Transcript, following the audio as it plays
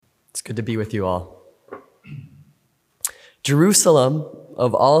Good to be with you all. Jerusalem,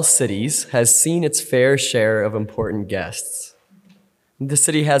 of all cities, has seen its fair share of important guests. The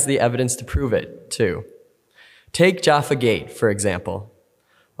city has the evidence to prove it, too. Take Jaffa Gate, for example.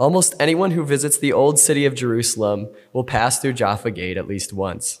 Almost anyone who visits the old city of Jerusalem will pass through Jaffa Gate at least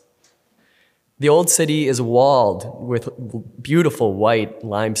once. The old city is walled with beautiful white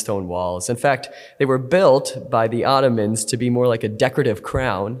limestone walls. In fact, they were built by the Ottomans to be more like a decorative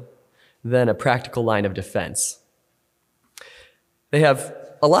crown than a practical line of defense. They have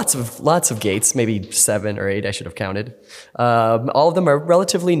lots of gates, maybe 7 or 8, I should have counted. All of them are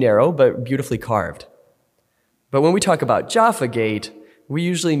relatively narrow, but beautifully carved. But when we talk about Jaffa Gate, we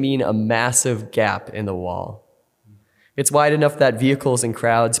usually mean a massive gap in the wall. It's wide enough that vehicles and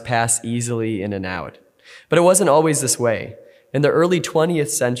crowds pass easily in and out. But it wasn't always this way. In the early 20th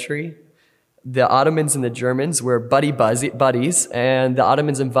century, the Ottomans and the Germans were buddies, and the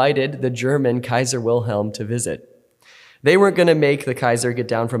Ottomans invited the German Kaiser Wilhelm to visit. They weren't going to make the Kaiser get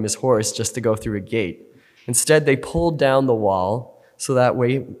down from his horse just to go through a gate. Instead, they pulled down the wall so that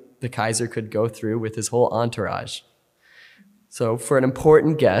way the Kaiser could go through with his whole entourage. So for an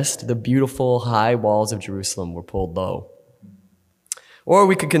important guest, the beautiful high walls of Jerusalem were pulled low. Or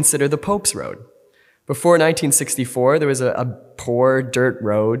we could consider the Pope's Road. Before 1964, there was a poor dirt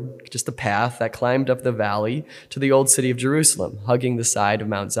road, just a path that climbed up the valley to the old city of Jerusalem, hugging the side of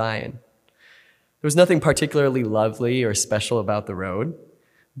Mount Zion. There was nothing particularly lovely or special about the road,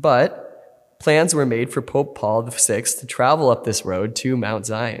 but plans were made for Pope Paul VI to travel up this road to Mount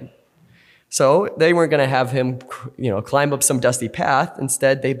Zion. So they weren't going to have him, climb up some dusty path.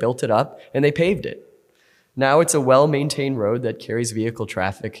 Instead, they built it up and they paved it. Now it's a well-maintained road that carries vehicle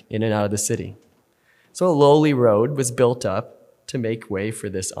traffic in and out of the city. So a lowly road was built up to make way for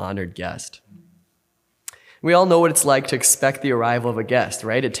this honored guest. We all know what it's like to expect the arrival of a guest,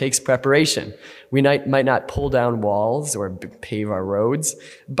 right? It takes preparation. We might not pull down walls or pave our roads,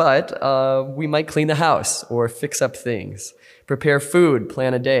 but we might clean the house or fix up things, prepare food,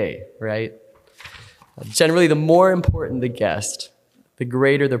 plan a day, right? Generally, the more important the guest, the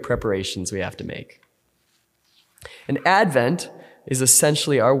greater the preparations we have to make. And Advent is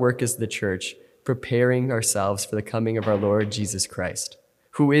essentially our work as the church, preparing ourselves for the coming of our Lord Jesus Christ,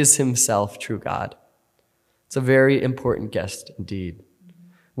 who is himself true God. It's a very important guest indeed.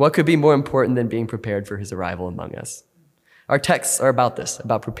 What could be more important than being prepared for his arrival among us? Our texts are about this,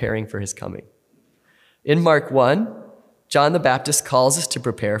 about preparing for his coming. In Mark 1, John the Baptist calls us to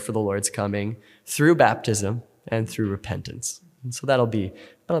prepare for the Lord's coming through baptism and through repentance. And so that'll be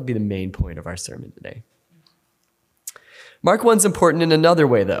the main point of our sermon today. Mark 1's important in another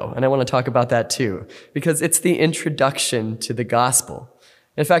way, though, and I want to talk about that too, because it's the introduction to the gospel.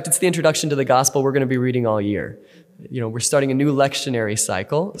 In fact, it's the introduction to the gospel we're going to be reading all year. We're starting a new lectionary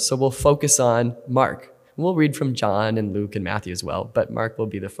cycle, so we'll focus on Mark. We'll read from John and Luke and Matthew as well, but Mark will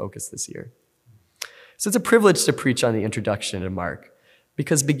be the focus this year. So it's a privilege to preach on the introduction to Mark,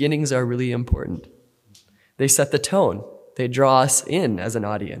 because beginnings are really important. They set the tone. They draw us in as an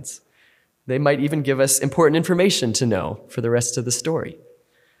audience. They might even give us important information to know for the rest of the story.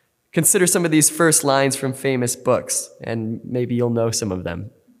 Consider some of these first lines from famous books, and maybe you'll know some of them.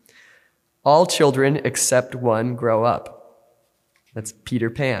 All children except one grow up. That's Peter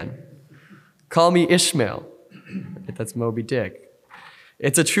Pan. Call me Ishmael. That's Moby Dick.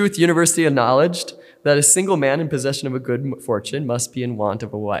 It's a truth universally acknowledged that a single man in possession of a good fortune must be in want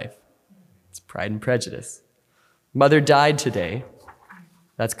of a wife. It's Pride and Prejudice. Mother died today.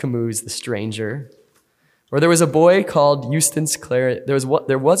 That's Camus' The Stranger. Or there was a boy called Eustace Clarence.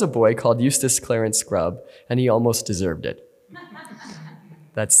 There was a boy called Eustace Clarence Scrubb, and he almost deserved it.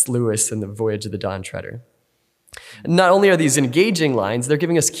 That's Lewis in The Voyage of the Dawn Treader. And not only are these engaging lines, they're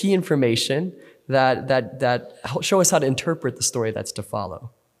giving us key information that show us how to interpret the story that's to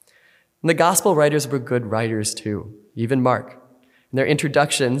follow. And the gospel writers were good writers too, even Mark. And their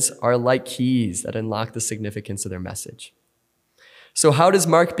introductions are like keys that unlock the significance of their message. So how does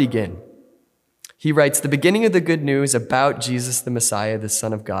Mark begin? He writes the beginning of the good news about Jesus the Messiah, the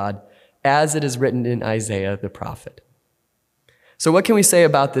Son of God, as it is written in Isaiah the prophet. So what can we say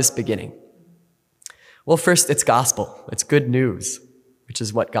about this beginning? Well, first, it's gospel. It's good news, which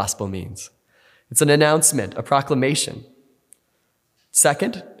is what gospel means. It's an announcement, a proclamation.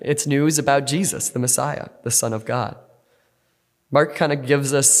 Second, it's news about Jesus, the Messiah, the Son of God. Mark kind of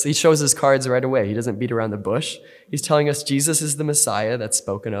he shows his cards right away. He doesn't beat around the bush. He's telling us Jesus is the Messiah that's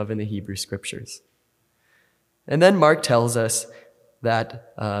spoken of in the Hebrew Scriptures. And then Mark tells us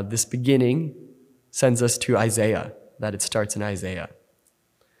that this beginning sends us to Isaiah, that it starts in Isaiah.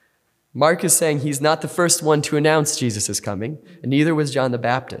 Mark is saying he's not the first one to announce Jesus is coming, and neither was John the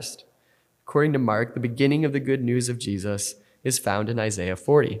Baptist. According to Mark, the beginning of the good news of Jesus is found in Isaiah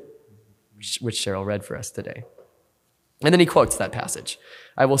 40, which Cheryl read for us today. And then he quotes that passage.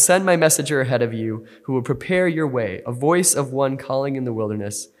 I will send my messenger ahead of you who will prepare your way, a voice of one calling in the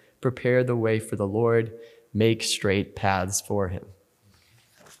wilderness, prepare the way for the Lord, make straight paths for him.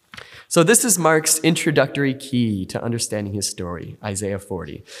 So this is Mark's introductory key to understanding his story, Isaiah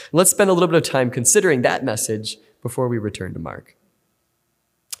 40. Let's spend a little bit of time considering that message before we return to Mark.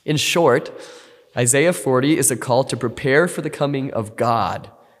 In short, Isaiah 40 is a call to prepare for the coming of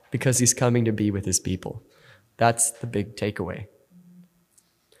God because he's coming to be with his people. That's the big takeaway.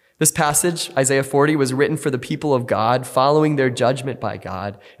 This passage, Isaiah 40, was written for the people of God following their judgment by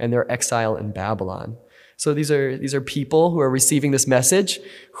God and their exile in Babylon. So these are people who are receiving this message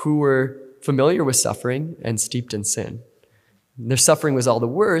who were familiar with suffering and steeped in sin. And their suffering was all the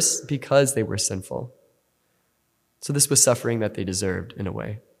worse because they were sinful. So this was suffering that they deserved in a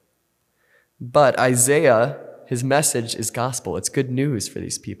way. But Isaiah, his message is gospel. It's good news for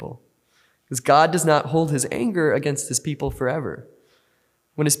these people. Because God does not hold his anger against his people forever.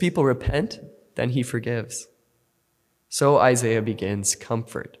 When his people repent, then he forgives. So Isaiah begins,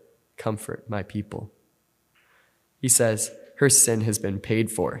 comfort, comfort my people. He says, her sin has been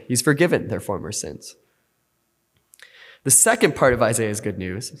paid for. He's forgiven their former sins. The second part of Isaiah's good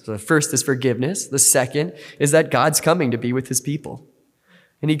news, so the first is forgiveness. The second is that God's coming to be with his people.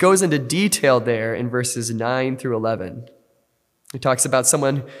 And he goes into detail there in verses 9 through 11. He talks about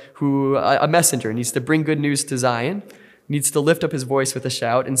someone who, a messenger, needs to bring good news to Zion, needs to lift up his voice with a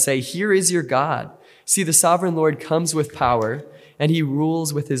shout and say, here is your God. See, the sovereign Lord comes with power, and he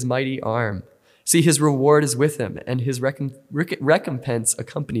rules with his mighty arm. See, his reward is with him, and his recompense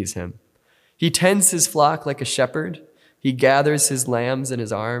accompanies him. He tends his flock like a shepherd. He gathers his lambs in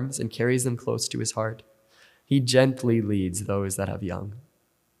his arms and carries them close to his heart. He gently leads those that have young.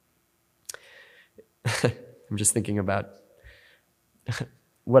 I'm just thinking about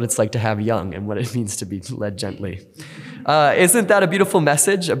what it's like to have young and what it means to be led gently. Isn't that a beautiful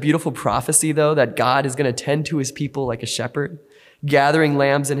message, a beautiful prophecy, though, that God is going to tend to his people like a shepherd, gathering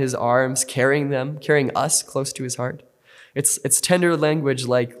lambs in his arms, carrying us close to his heart? It's tender language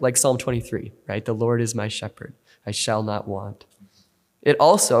like Psalm 23, right? The Lord is my shepherd. I shall not want. It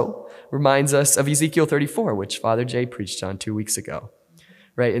also reminds us of Ezekiel 34, which Father Jay preached on 2 weeks ago.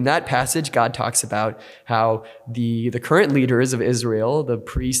 Right? In that passage, God talks about how the current leaders of Israel, the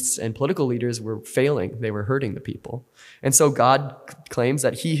priests and political leaders, were failing. They were hurting the people. And so God claims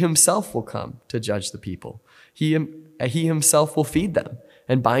that he himself will come to judge the people. He himself will feed them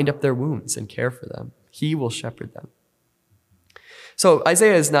and bind up their wounds and care for them. He will shepherd them. So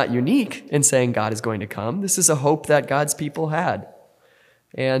Isaiah is not unique in saying God is going to come. This is a hope that God's people had.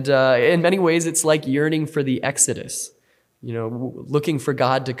 And in many ways, it's like yearning for the Exodus. Looking for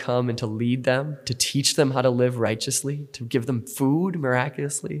God to come and to lead them, to teach them how to live righteously, to give them food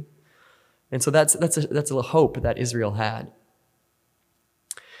miraculously. And so that's a hope that Israel had.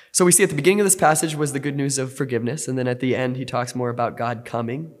 So we see at the beginning of this passage was the good news of forgiveness, and then at the end he talks more about God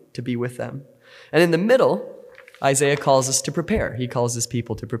coming to be with them. And in the middle, Isaiah calls us to prepare. He calls his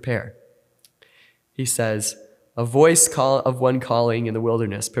people to prepare. He says, a voice of one calling in the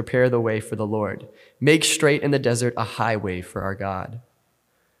wilderness, prepare the way for the Lord. Make straight in the desert a highway for our God.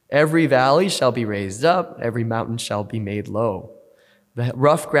 Every valley shall be raised up, every mountain shall be made low. The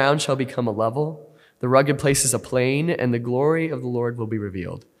rough ground shall become a level, the rugged places a plain, and the glory of the Lord will be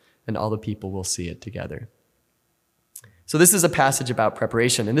revealed, and all the people will see it together. So this is a passage about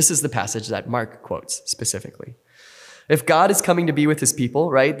preparation, and this is the passage that Mark quotes specifically. If God is coming to be with his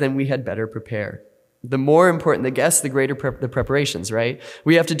people, right, then we had better prepare. The more important the guests, the greater the preparations, right?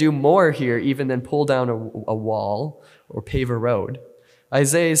 We have to do more here even than pull down a wall or pave a road.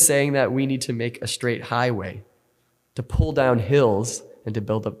 Isaiah is saying that we need to make a straight highway, to pull down hills and to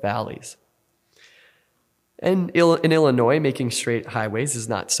build up valleys. And in Illinois, making straight highways is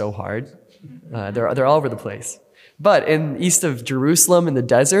not so hard. They're all over the place. But east of Jerusalem in the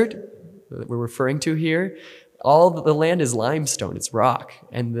desert that we're referring to here, all the land is limestone, it's rock,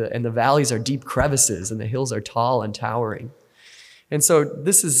 and the valleys are deep crevices, and the hills are tall and towering. And so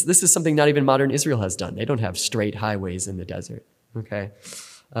this is something not even modern Israel has done. They don't have straight highways in the desert, okay?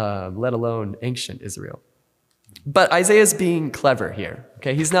 Let alone ancient Israel. But Isaiah's being clever here,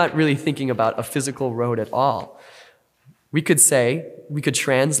 okay? He's not really thinking about a physical road at all. We could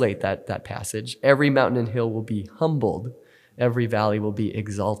translate that passage, every mountain and hill will be humbled, every valley will be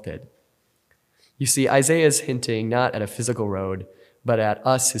exalted. You see, Isaiah is hinting not at a physical road, but at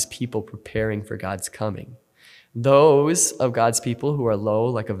us, his people, preparing for God's coming. Those of God's people who are low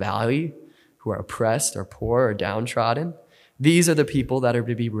like a valley, who are oppressed or poor or downtrodden, These are the people that are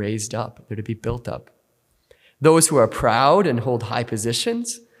to be raised up. They're to be built up. Those who are proud and hold high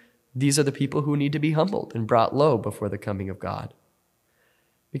positions, these are the people who need to be humbled and brought low before the coming of God.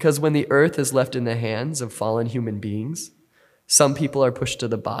 Because when the earth is left in the hands of fallen human beings, some people are pushed to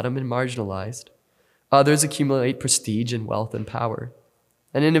the bottom and marginalized. Others accumulate prestige and wealth and power.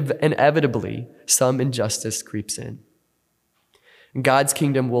 And inevitably, some injustice creeps in. God's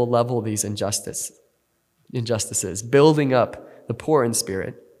kingdom will level these injustices, building up the poor in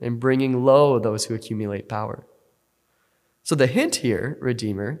spirit and bringing low those who accumulate power. So the hint here,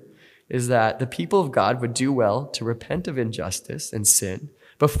 Redeemer, is that the people of God would do well to repent of injustice and sin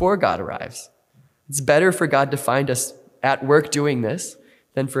before God arrives. It's better for God to find us at work doing this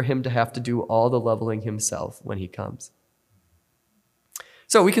than for him to have to do all the leveling himself when he comes.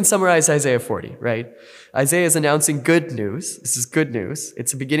 So we can summarize Isaiah 40, right? Isaiah is announcing good news. This is good news.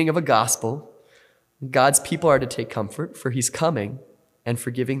 It's the beginning of a gospel. God's people are to take comfort, for he's coming and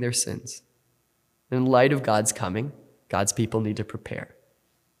forgiving their sins. In light of God's coming, God's people need to prepare.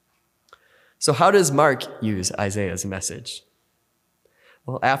 So how does Mark use Isaiah's message?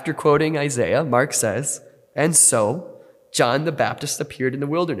 Well, after quoting Isaiah, Mark says, "And so John the Baptist appeared in the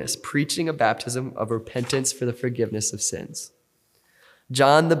wilderness, preaching a baptism of repentance for the forgiveness of sins."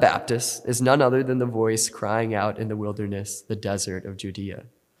 John the Baptist is none other than the voice crying out in the wilderness, the desert of Judea.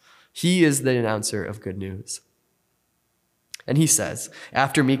 He is the announcer of good news. And he says,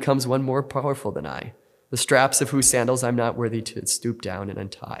 "After me comes one more powerful than I, the straps of whose sandals I'm not worthy to stoop down and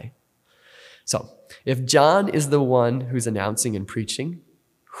untie." So, if John is the one who's announcing and preaching,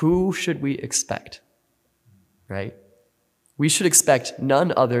 who should we expect? Right? We should expect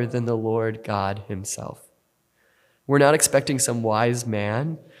none other than the Lord God himself. We're not expecting some wise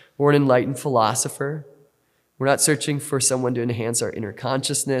man or an enlightened philosopher. We're not searching for someone to enhance our inner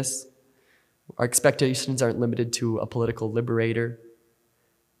consciousness. Our expectations aren't limited to a political liberator.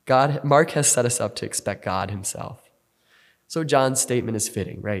 Mark has set us up to expect God himself. So John's statement is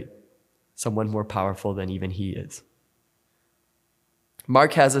fitting, right? Someone more powerful than even he is.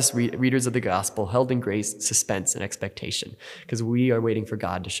 Mark has us readers of the gospel held in great suspense and expectation because we are waiting for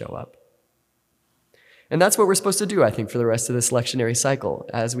God to show up. And that's what we're supposed to do, I think, for the rest of this lectionary cycle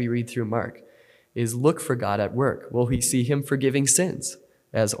as we read through Mark, is look for God at work. Will we see him forgiving sins,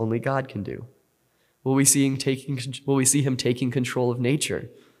 as only God can do? Will we see him taking control of nature,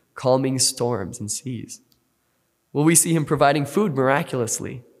 calming storms and seas? Will we see him providing food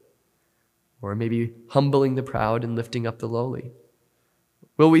miraculously? Or maybe humbling the proud and lifting up the lowly?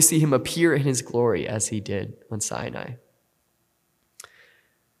 Will we see him appear in his glory as he did on Sinai?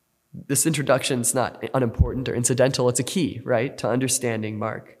 This introduction is not unimportant or incidental. It's a key, right, to understanding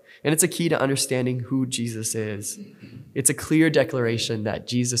Mark. And it's a key to understanding who Jesus is. It's a clear declaration that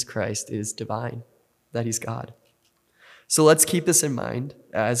Jesus Christ is divine, that he's God. So let's keep this in mind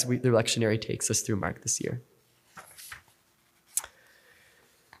as the lectionary takes us through Mark this year.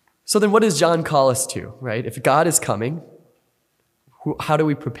 So then what does John call us to, right? If God is coming, how do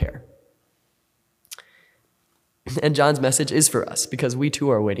we prepare? And John's message is for us because we too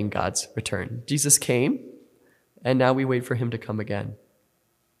are awaiting God's return. Jesus came, and now we wait for him to come again.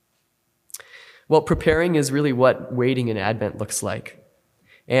 Well, preparing is really what waiting in Advent looks like.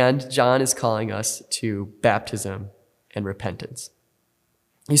 And John is calling us to baptism and repentance.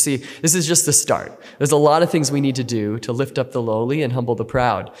 You see, this is just the start. There's a lot of things we need to do to lift up the lowly and humble the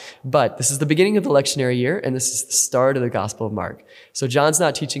proud. But this is the beginning of the lectionary year, and this is the start of the Gospel of Mark. So John's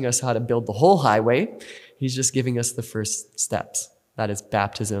not teaching us how to build the whole highway. He's just giving us the first steps. That is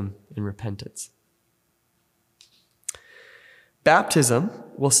baptism and repentance. Baptism,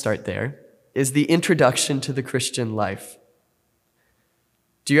 we'll start there, is the introduction to the Christian life.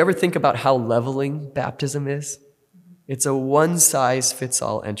 Do you ever think about how leveling baptism is? It's a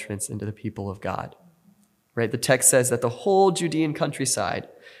one-size-fits-all entrance into the people of God, right? The text says that the whole Judean countryside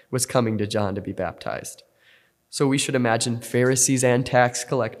was coming to John to be baptized. So we should imagine Pharisees and tax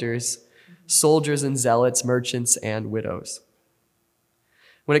collectors, soldiers and zealots, merchants and widows.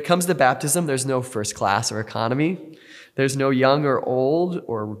 When it comes to baptism, there's no first class or economy. There's no young or old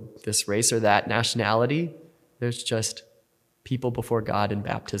or this race or that nationality. There's just people before God in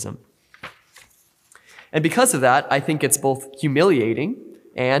baptism. And because of that, I think it's both humiliating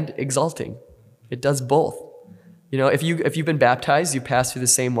and exalting. It does both. You know, if you've been baptized, you pass through the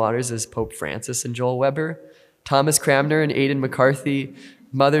same waters as Pope Francis and Joel Weber, Thomas Cranmer and Aidan McCarthy,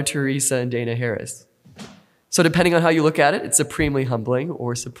 Mother Teresa and Dana Harris. So depending on how you look at it, it's supremely humbling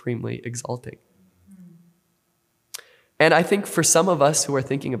or supremely exalting. And I think for some of us who are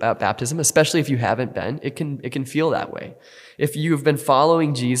thinking about baptism, especially if you haven't been, it can feel that way. If you've been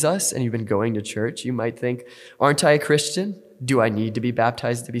following Jesus and you've been going to church, you might think, aren't I a Christian? Do I need to be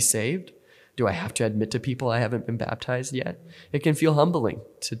baptized to be saved? Do I have to admit to people I haven't been baptized yet? It can feel humbling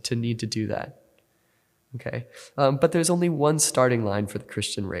to need to do that. Okay, but there's only one starting line for the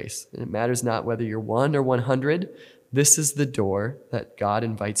Christian race. And it matters not whether you're 1 or 100. This is the door that God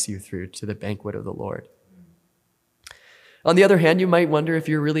invites you through to the banquet of the Lord. On the other hand, you might wonder if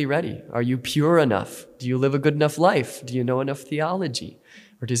you're really ready. Are you pure enough? Do you live a good enough life? Do you know enough theology?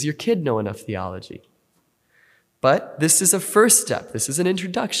 Or does your kid know enough theology? But this is a first step. This is an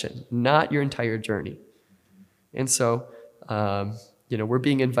introduction, not your entire journey. And so, we're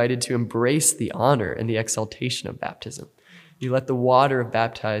being invited to embrace the honor and the exaltation of baptism. You let the water of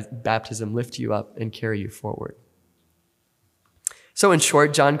baptism lift you up and carry you forward. So in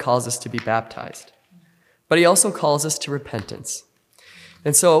short, John calls us to be baptized, but he also calls us to repentance.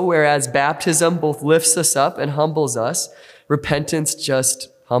 And so whereas baptism both lifts us up and humbles us, repentance just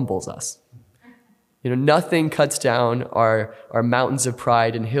humbles us. Nothing cuts down our mountains of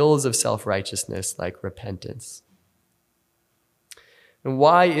pride and hills of self-righteousness like repentance. And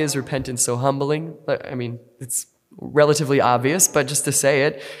why is repentance so humbling? I mean, it's relatively obvious, but just to say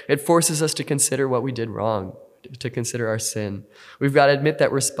it, it forces us to consider what we did wrong, to consider our sin. We've got to admit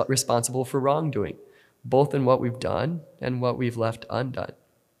that we're responsible for wrongdoing, both in what we've done and what we've left undone.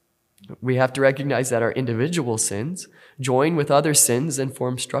 We have to recognize that our individual sins join with other sins and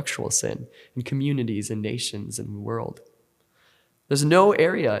form structural sin in communities and nations and the world. There's no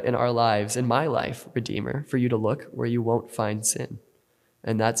area in our lives, in my life, Redeemer, for you to look where you won't find sin.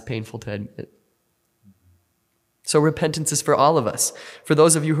 And that's painful to admit. So repentance is for all of us. For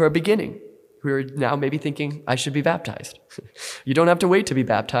those of you who are beginning, who are now maybe thinking, I should be baptized. You don't have to wait to be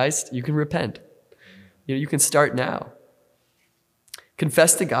baptized. You can repent. You can start now.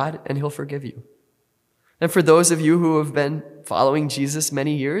 Confess to God and he'll forgive you. And for those of you who have been following Jesus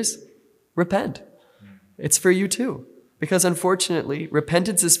many years, repent. It's for you too. Because unfortunately,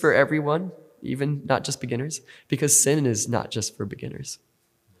 repentance is for everyone, even not just beginners, because sin is not just for beginners.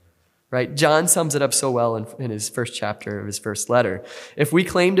 Right? John sums it up so well in his first chapter of his first letter. If we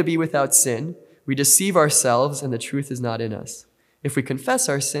claim to be without sin, we deceive ourselves and the truth is not in us. If we confess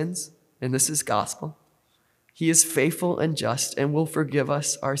our sins, and this is gospel, he is faithful and just and will forgive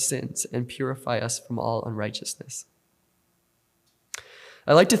us our sins and purify us from all unrighteousness.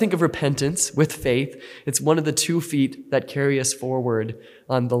 I like to think of repentance with faith. It's one of the 2 feet that carry us forward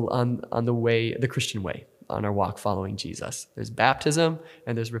on the way, the Christian way, on our walk following Jesus. There's baptism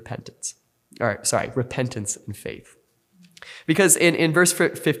and there's repentance. Repentance and faith. Because in verse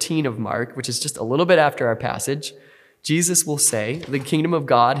 15 of Mark, which is just a little bit after our passage, Jesus will say, the kingdom of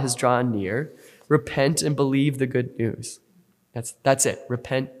God has drawn near. Repent and believe the good news. That's it.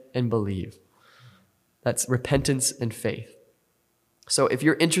 Repent and believe. That's repentance and faith. So if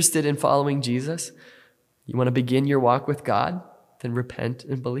you're interested in following Jesus, you want to begin your walk with God, then repent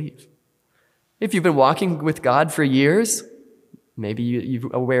and believe. If you've been walking with God for years, maybe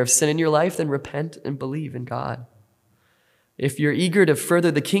you're aware of sin in your life, then repent and believe in God. If you're eager to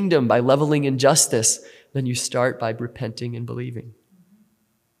further the kingdom by leveling injustice, then you start by repenting and believing.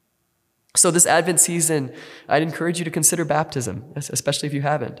 So this Advent season, I'd encourage you to consider baptism, especially if you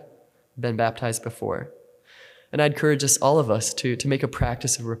haven't been baptized before. And I'd encourage all of us to make a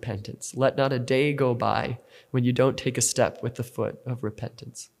practice of repentance. Let not a day go by when you don't take a step with the foot of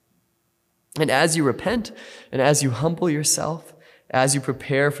repentance. And as you repent, and as you humble yourself, as you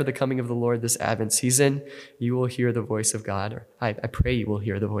prepare for the coming of the Lord this Advent season, you will hear the voice of God, or I pray you will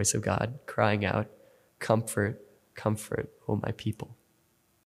hear the voice of God crying out, "Comfort, comfort, O my people."